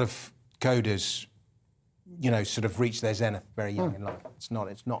a lot of coders, sort of reach their zenith very young in life. It's not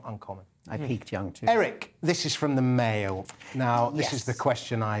uncommon. I peaked young, too. Eric, this is from the Mail. Now, this is the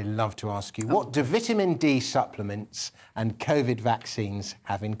question I love to ask you. What do vitamin D supplements and COVID vaccines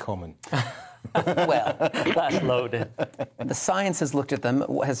have in common? Well, that's loaded. The science has looked at them,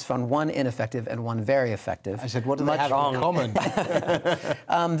 has found one ineffective and one very effective. I said, what do they have in common?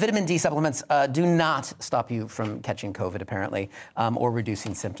 Vitamin D supplements do not stop you from catching COVID, apparently, or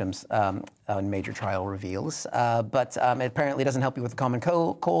reducing symptoms, major trial reveals. But it apparently doesn't help you with the common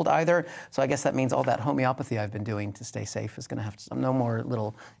cold either. So I guess that means all that homeopathy I've been doing to stay safe is going to have no more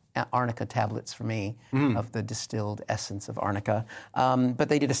little arnica tablets for me of the distilled essence of arnica. But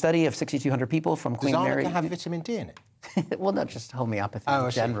they did a study of 6,200 people from Queen Mary. Does arnica have vitamin D in it? Well, not just homeopathy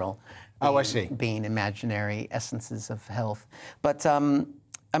in general. I see. Being imaginary essences of health. But,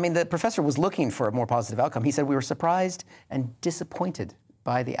 the professor was looking for a more positive outcome. He said, we were surprised and disappointed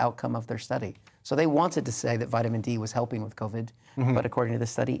by the outcome of their study. So they wanted to say that vitamin D was helping with COVID, but according to the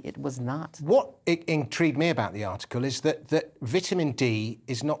study, it was not. What intrigued me about the article is that vitamin D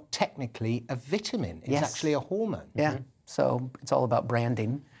is not technically a vitamin. It's actually a hormone. Yeah, so it's all about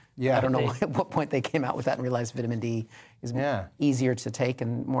branding. Yeah. I don't know at what point they came out with that and realized vitamin D is easier to take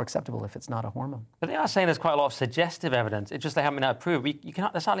and more acceptable if it's not a hormone. But they are saying there's quite a lot of suggestive evidence. It's just they haven't been able to prove.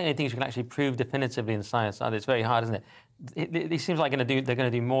 There's hardly any things you can actually prove definitively in science. It's very hard, isn't it? It seems like they're going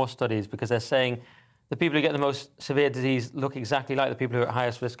to do more studies because they're saying the people who get the most severe disease look exactly like the people who are at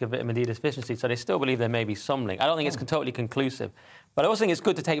highest risk of vitamin D deficiency. So they still believe there may be some link. I don't think it's totally conclusive. But I also think it's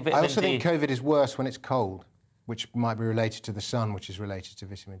good to take vitamin D. I also think COVID is worse when it's cold, which might be related to the sun, which is related to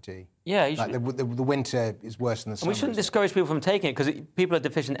vitamin D. Yeah. The winter is worse than the summer. And we shouldn't discourage people from taking it because people are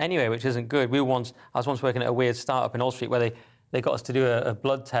deficient anyway, which isn't good. I was once working at a weird startup in Old Street where they got us to do a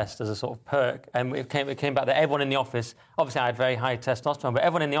blood test as a sort of perk, and it came back that everyone in the office, obviously I had very high testosterone, but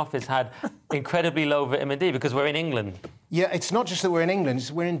everyone in the office had incredibly low vitamin D because we're in England. Yeah, it's not just that we're in England,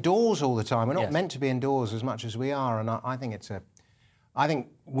 we're indoors all the time. We're not meant to be indoors as much as we are, and I think it's I think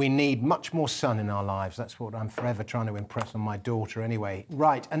we need much more sun in our lives. That's what I'm forever trying to impress on my daughter anyway.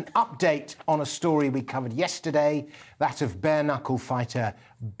 Right, an update on a story we covered yesterday, that of bare-knuckle fighter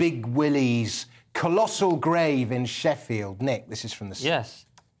Big Willie's colossal grave in Sheffield. Nick, this is from the... Yes.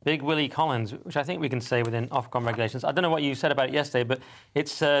 Big Willie Collins, which I think we can say within Ofcom regulations. I don't know what you said about it yesterday, but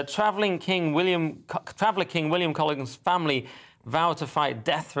it's Traveller King William Collins' family vowed to fight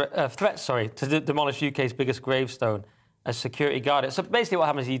threats to demolish UK's biggest gravestone as security guard. So basically what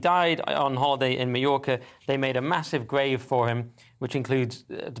happens is he died on holiday in Mallorca. They made a massive grave for him, which includes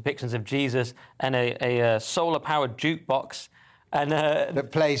depictions of Jesus and a solar-powered jukebox. And,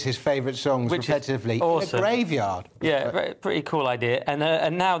 that plays his favourite songs repetitively awesome. In a graveyard. Yeah, pretty cool idea.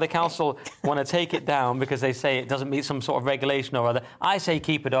 And now the council want to take it down because they say it doesn't meet some sort of regulation or other. I say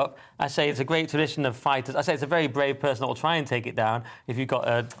keep it up. I say it's a great tradition of fighters. I say it's a very brave person that will try and take it down if you've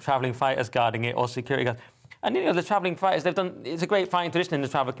got travelling fighters guarding it or security guards. And, the travelling fighters, it's a great fighting tradition in the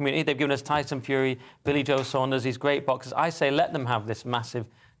travel community. They've given us Tyson Fury, Billy Joe Saunders, these great boxers. I say let them have this massive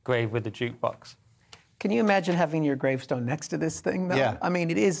grave with the jukebox. Can you imagine having your gravestone next to this thing, though? Yeah. I mean,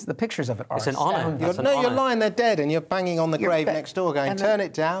 it is. The pictures of it are It's an honour. You're lying there dead and you're banging on the grave next door going, turn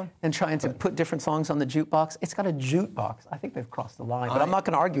it down. And trying to put different songs on the jukebox. It's got a jukebox. I think they've crossed the line. But I'm not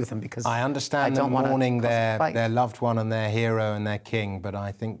going to argue with them because I understand them mourning their loved one and their hero and their king, but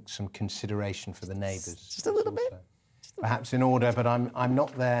I think some consideration for the neighbours. Just a little bit. Perhaps in order, but I'm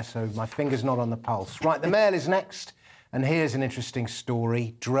not there, so my finger's not on the pulse. Right, the Mail is next. And here's an interesting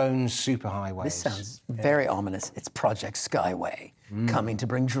story, drone superhighways. This sounds very ominous. It's Project Skyway, coming to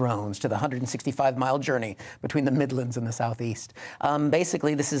bring drones to the 165-mile journey between the Midlands and the Southeast.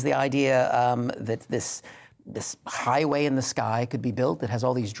 Basically, this is the idea that this highway in the sky could be built that has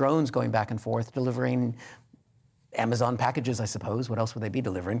all these drones going back and forth, delivering Amazon packages, I suppose. What else would they be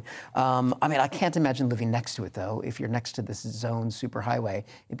delivering? I can't imagine living next to it, though. If you're next to this zone superhighway,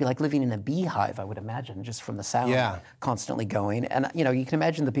 it'd be like living in a beehive, I would imagine, just from the sound constantly going. And, you can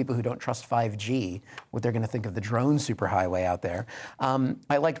imagine the people who don't trust 5G, what they're going to think of the drone superhighway out there.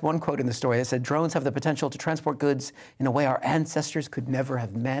 I liked one quote in the story that said, drones have the potential to transport goods in a way our ancestors could never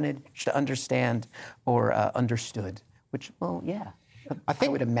have managed to understand or understood. Which, well, yeah. I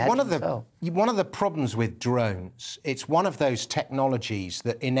think one of the problems with drones, it's one of those technologies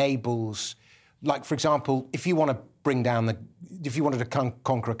that enables, like, for example, if you wanted to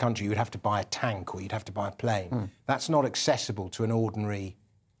conquer a country, you'd have to buy a tank or you'd have to buy a plane. That's not accessible to an ordinary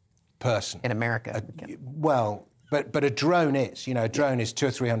person. In America. But a drone is. A drone is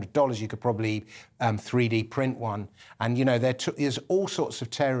 $200 or $300. You could probably 3D print one. And, there's all sorts of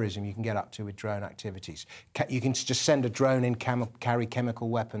terrorism you can get up to with drone activities. You can just send a drone in, carry chemical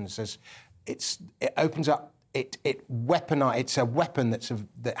weapons. It opens up. It's a weapon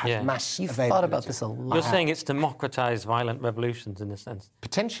that has mass You've availability. thought about this a lot. You're saying it's democratised violent revolutions in a sense?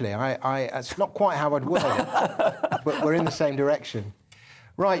 Potentially. That's not quite how I'd word it, but we're in the same direction.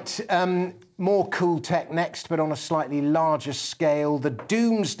 Right, more cool tech next, but on a slightly larger scale. The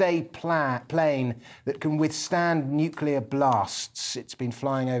Doomsday plane that can withstand nuclear blasts. It's been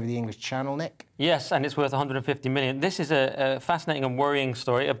flying over the English Channel, Nick. Yes, and it's worth $150 million. This is a fascinating and worrying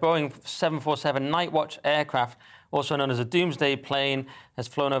story. A Boeing 747 Night Watch aircraft, also known as a Doomsday plane, has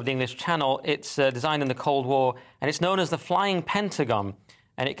flown over the English Channel. It's designed in the Cold War, and it's known as the Flying Pentagon.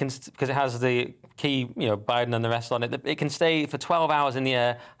 And it can, because it has the key, Biden and the rest on it, it can stay for 12 hours in the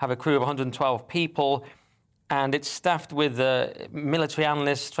air, have a crew of 112 people, and it's staffed with military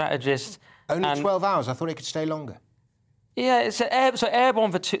analysts, strategists. Only 12 hours? I thought it could stay longer. Yeah, it's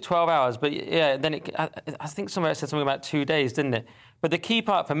airborne for 12 hours, but then I think somewhere it said something about 2 days, didn't it? But the key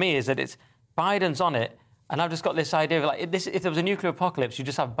part for me is that it's Biden's on it, and I've just got this idea of if there was a nuclear apocalypse, you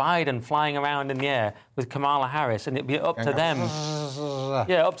just have Biden flying around in the air with Kamala Harris, and it'd be up to them.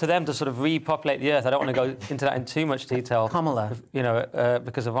 Up to them to sort of repopulate the Earth. I don't want to go into that in too much detail. Kamala.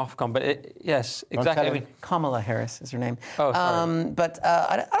 Because of Ofcom. But yes, exactly. Kamala Harris is her name. Oh, sorry. But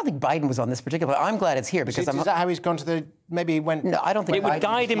I don't think Biden was on this particular. I'm glad it's here because is that how he's gone to the? Maybe he went. No, I don't think it would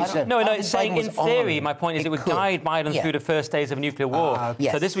guide him. No, it's saying in theory. My point is, it would guide Biden through the first days of nuclear war.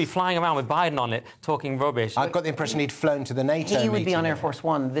 Yes. So this would be flying around with Biden on it, talking rubbish. I've got the impression he'd flown to the NATO. He would be on Air Force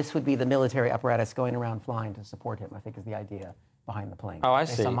One. This would be the military apparatus going around flying to support him. I think is the idea behind the plane. Oh, I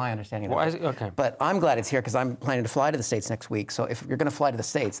see. Based on my understanding of it. Okay. But I'm glad it's here because I'm planning to fly to the States next week. So if you're going to fly to the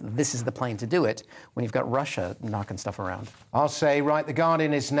States, this is the plane to do it when you've got Russia knocking stuff around. I'll say, right, The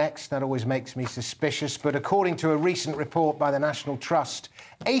Guardian is next. That always makes me suspicious. But according to a recent report by the National Trust,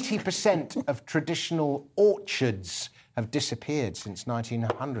 80% of traditional orchards have disappeared since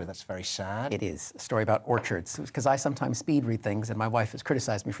 1900. That's very sad. It is a story about orchards, because I sometimes speed read things, and my wife has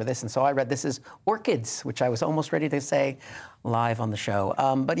criticized me for this, and so I read this as orchids, which I was almost ready to say, live on the show.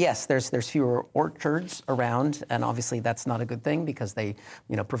 But yes, there's fewer orchards around, and obviously that's not a good thing because they,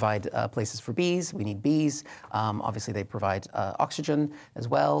 provide places for bees. We need bees. Obviously, they provide oxygen as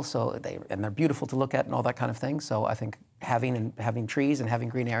well. So they're beautiful to look at and all that kind of thing. So I think having trees and having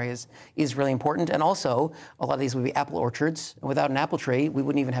green areas is really important. And also, a lot of these would be apple orchards. And without an apple tree, we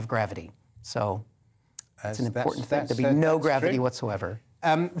wouldn't even have gravity. So it's an important thing. There'd be no gravity whatsoever.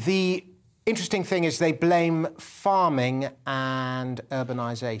 The interesting thing is they blame farming and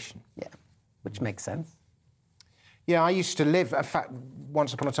urbanisation. Yeah, which makes sense. Yeah, I used to live, in fact,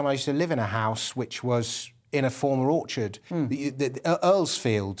 once upon a time I used to live in a house which was in a former orchard, the Earl's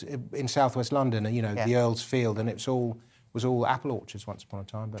Field in southwest London, the Earl's Field, and it was all apple orchards once upon a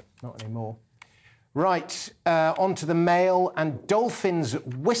time, but not anymore. Right, on to the mail, and dolphins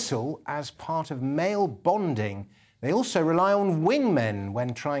whistle as part of male bonding. They also rely on wingmen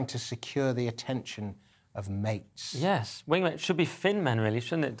when trying to secure the attention of mates. Yes, wingmen should be fin men, really,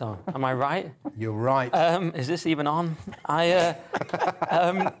 shouldn't it, Don? Am I right? You're right. Is this even on?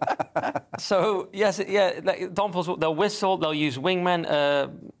 So yes, dolphins, they'll whistle, they'll use wingmen,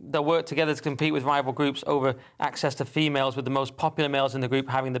 they'll work together to compete with rival groups over access to females, with the most popular males in the group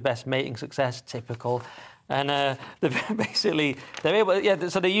having the best mating success. Typical. And they're able.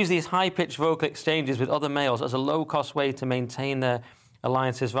 So they use these high-pitched vocal exchanges with other males as a low-cost way to maintain their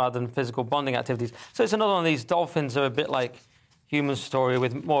alliances rather than physical bonding activities. So it's another one of these. Dolphins are a bit like Human Story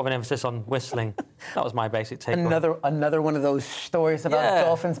with more of an emphasis on whistling. That was my basic take. Another one of those stories about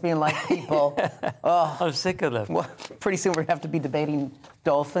dolphins being like people. Oh, I'm sick of them. Well, pretty soon we're going to have to be debating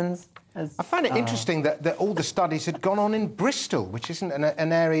dolphins. I find it interesting that all the studies had gone on in Bristol, which isn't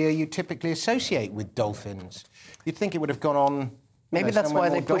an area you typically associate with dolphins. You'd think it would have gone on. Maybe that's why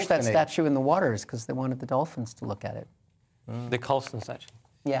they pushed that statue in the waters, because they wanted the dolphins to look at it. The Colston statue?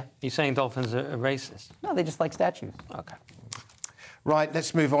 Yeah. You're saying dolphins are racist? No, they just like statues. OK. Right,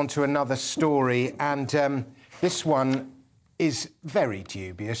 let's move on to another story. And this one is very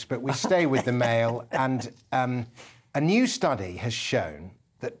dubious, but we stay with the Mail. And a new study has shown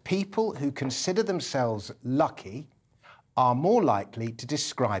that people who consider themselves lucky are more likely to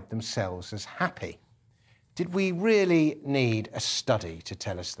describe themselves as happy. Did we really need a study to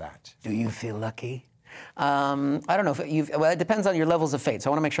tell us that? Do you feel lucky? I don't know. Well, it depends on your levels of faith. So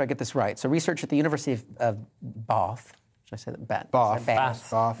I want to make sure I get this right. So research at the University of Bath, should I say that?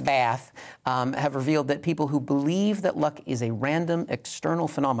 Bath, have revealed that people who believe that luck is a random external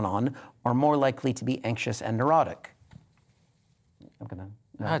phenomenon are more likely to be anxious and neurotic. I'm going to...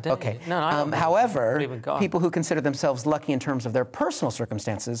 No. Okay. However, people who consider themselves lucky in terms of their personal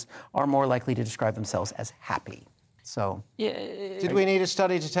circumstances are more likely to describe themselves as happy. So, did we need a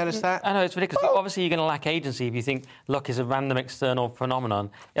study to tell us that? I know, it's ridiculous. Obviously, you're going to lack agency if you think luck is a random external phenomenon.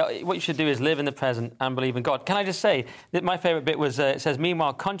 What you should do is live in the present and believe in God. Can I just say that my favourite bit was, it says,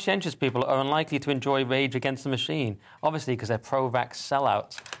 meanwhile, conscientious people are unlikely to enjoy Rage Against the Machine, obviously because they're pro-vax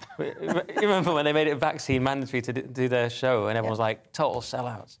sellouts. You remember when they made it vaccine mandatory to do their show and everyone was like, total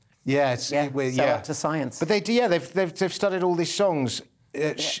sellouts. Sellout to science. But they've studied all these songs.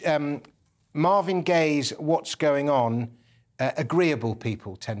 Marvin Gaye's What's Going On, agreeable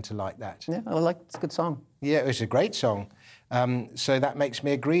people tend to like that. Yeah, it's a good song. Yeah, it's a great song. So that makes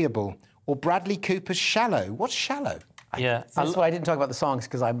me agreeable. Or Bradley Cooper's Shallow. What's Shallow? Yeah. That's why I didn't talk about the songs,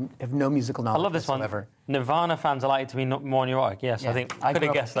 because I have no musical knowledge. I love this whatsoever. one. Nirvana fans are likely to be more neurotic. Yes, I think I could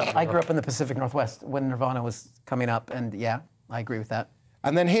have guessed that. I grew up in the Pacific Northwest when Nirvana was coming up, and I agree with that.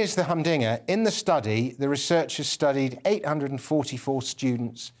 And then here's the humdinger. In the study, the researchers studied 844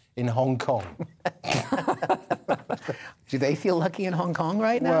 students in Hong Kong. Do they feel lucky in Hong Kong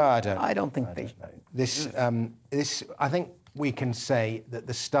right now? Well, I don't think they. This, I think we can say that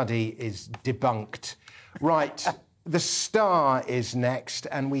the study is debunked. Right, The Star is next,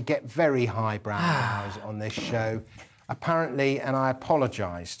 and we get very highbrow eyes on this show. Apparently, and I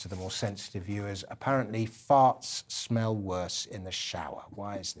apologise to the more sensitive viewers, apparently farts smell worse in the shower.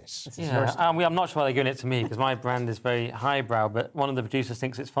 Why is this? I'm not sure why they're giving it to me, because my brand is very highbrow, but one of the producers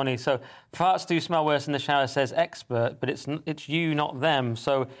thinks it's funny. So, farts do smell worse in the shower, says expert, but it's you, not them.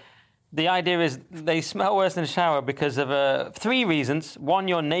 So, the idea is they smell worse in the shower because of 3 reasons. One,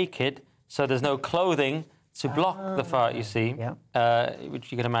 you're naked, so there's no clothing to block the fart, you see, which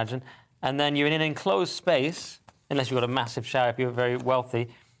you can imagine. And then you're in an enclosed space, unless you've got a massive shower if you're very wealthy.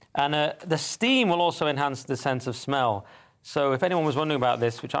 And the steam will also enhance the sense of smell. So if anyone was wondering about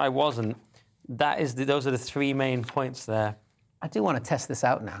this, which I wasn't, those are the 3 main points there. I do want to test this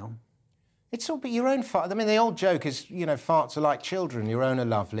out now. It's all but your own fart. I mean, the old joke is, farts are like children. Your own are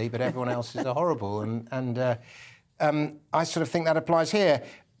lovely, but everyone else's are horrible. And I sort of think that applies here.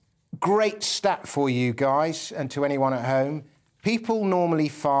 great stat for you guys and to anyone at home. People normally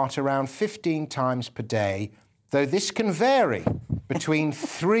fart around 15 times per day, though this can vary between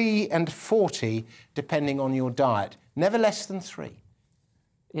 3 and 40 depending on your diet. Never less than 3.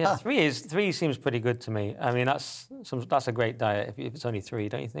 Yeah, 3 seems pretty good to me. I mean, that's a great diet if it's only 3,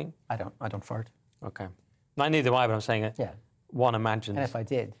 don't you think? I don't fart. Okay. Neither do I, but I'm saying it. Yeah. One imagines. And if I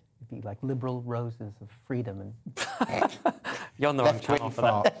did, it'd be like liberal roses of freedom and... You're on the wrong channel for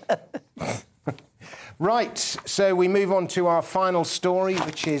that. Right, so we move on to our final story,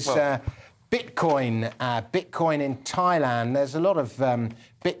 which is Bitcoin. Bitcoin in Thailand. There's a lot of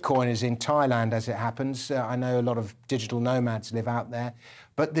Bitcoiners in Thailand, as it happens. I know a lot of digital nomads live out there.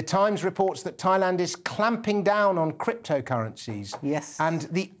 But the Times reports that Thailand is clamping down on cryptocurrencies. Yes. And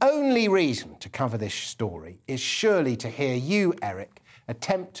the only reason to cover this story is surely to hear you, Eric,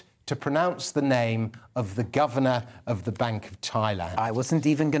 attempt to pronounce the name of the governor of the Bank of Thailand. I wasn't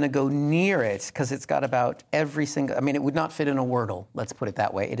even going to go near it because it's got about every single... I mean, it would not fit in a Wordle, let's put it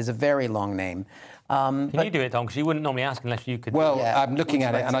that way. It is a very long name. Can you do it, Tom? Because you wouldn't normally ask unless you could. Well, I'm looking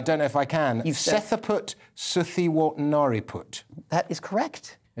at it, and I don't know if I can. Sethaput Suthiwatnariput. That is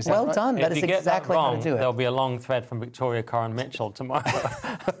correct. Well right? Done. That is exactly how to do it. There'll be a long thread from Victoria Coren Mitchell tomorrow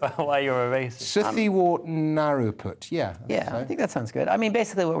why you're a racist. Suthiwatnariput, yeah. I think that sounds good. I mean,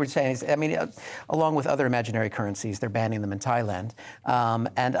 basically what we're saying is, I mean, along with other imaginary currencies, they're banning them in Thailand.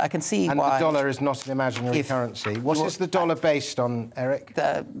 And I can see why... And the dollar is not an imaginary currency. What is the dollar based on, Eric?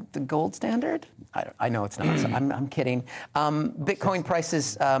 The gold standard? I know it's not. So I'm kidding. Bitcoin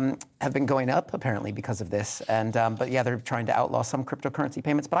prices have been going up, apparently, because of this. And but yeah, they're trying to outlaw some cryptocurrency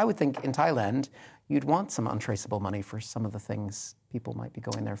payments. But I would think in Thailand, you'd want some untraceable money for some of the things people might be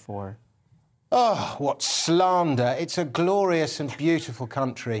going there for. Oh, what slander. It's a glorious and beautiful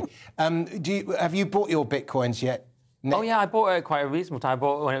country. Have you bought your Bitcoins yet, Nick? Oh, yeah, I bought it at quite a reasonable time. I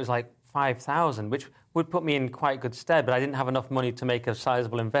bought it when it was like 5,000, which would put me in quite good stead, but I didn't have enough money to make a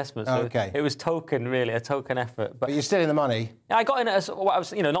sizable investment. So it was token, really, a token effort. But you're still in the money. I got in at what I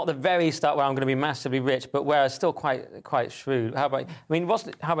was, not the very start where I'm going to be massively rich, but where I was still quite shrewd. How about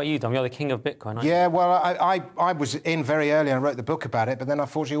you, Dom? You're the king of Bitcoin, aren't you? Yeah, well, I was in very early and I wrote the book about it, but then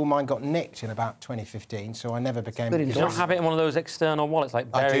unfortunately all mine got nicked in about 2015, so I never became... Did you not have it in one of those external wallets, like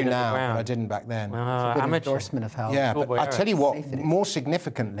buried I do in now, the ground? but I didn't back then. Endorsement of how... Yeah, but I tell you what, more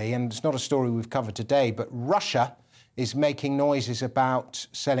significantly, and it's not a story we've covered today, but Russia is making noises about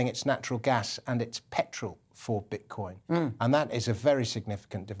selling its natural gas and its petrol for Bitcoin. And that is a very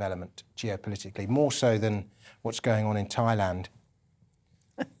significant development geopolitically, more so than what's going on in Thailand.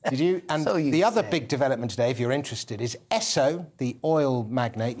 Did you? And the other big development today, if you're interested, is Esso, the oil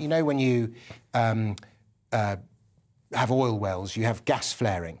magnate. You know when you have oil wells, you have gas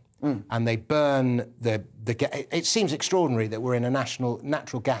flaring. And they burn the gas. It seems extraordinary that we're in a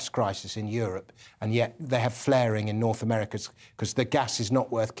natural gas crisis in Europe, and yet they have flaring in North America because the gas is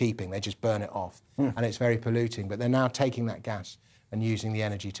not worth keeping. They just burn it off, and it's very polluting. But they're now taking that gas and using the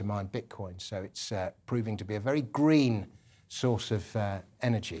energy to mine Bitcoin. So it's proving to be a very green source of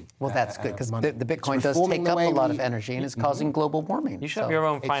energy. Well, that's good, because the Bitcoin does take up a lot of energy and is causing global warming. You should have your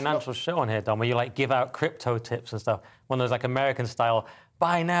own financial show on here, Dom, where you give out crypto tips and stuff. One of those American style,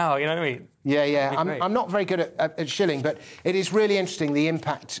 buy now, you know what I mean? Yeah. I'm not very good at shilling, but it is really interesting the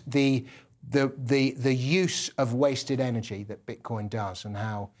impact, the use of wasted energy that Bitcoin does, and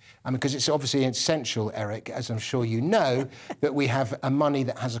how, because it's obviously essential, Eric, as I'm sure you know, that we have a money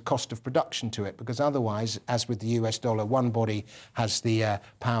that has a cost of production to it, because otherwise, as with the US dollar, one body has the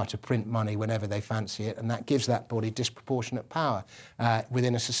power to print money whenever they fancy it, and that gives that body disproportionate power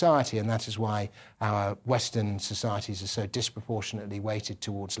within a society, and that is why our Western societies are so disproportionately weighted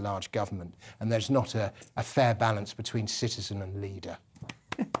towards large government, and there's not a fair balance between citizen and leader.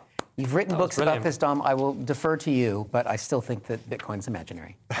 You've written books about this, Dom. I will defer to you, but I still think that Bitcoin's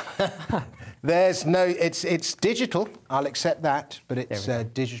imaginary. It's digital. I'll accept that, but it's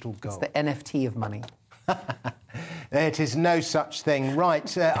digital gold. It's the NFT of money. It is no such thing.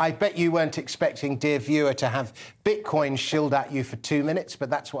 Right, I bet you weren't expecting, dear viewer, to have Bitcoin shilled at you for 2 minutes, but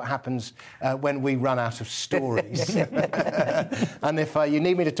that's what happens when we run out of stories. And if you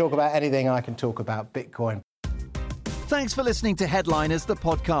need me to talk about anything, I can talk about Bitcoin. Thanks for listening to Headliners, the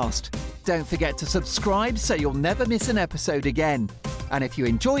podcast. Don't forget to subscribe so you'll never miss an episode again. And if you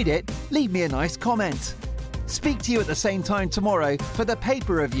enjoyed it, leave me a nice comment. Speak to you at the same time tomorrow for the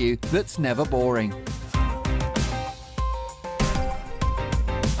paper review that's never boring.